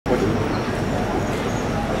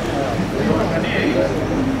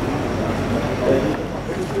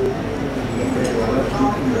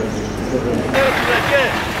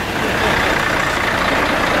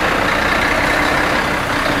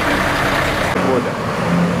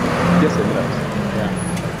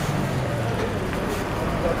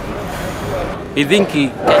We think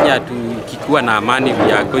Kenya tukikuwa na amani,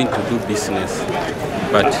 we are going to do business.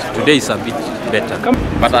 But today is a bit better.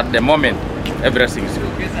 But at the moment, everything is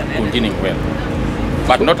continuing well.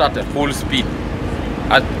 But not at a full speed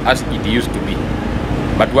as it used to be.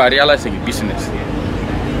 But we are realizing business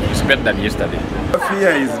is better than yesterday. The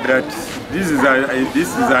fear is that this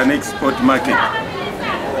is an export market.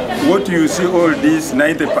 What you see, all this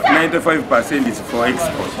 95% is for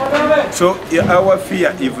export. So our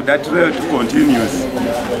fear, if that rate continues,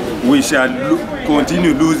 we shall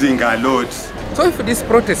continue losing a lot. So if these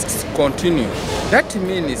protests continue, that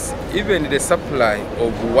means even the supply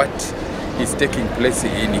of what is taking place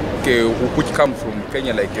in which come from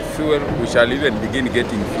Kenya, like fuel, we shall even begin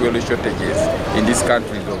getting fuel shortages in these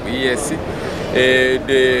countries of EAC.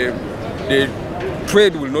 The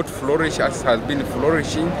trade will not flourish as has been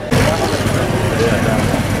flourishing.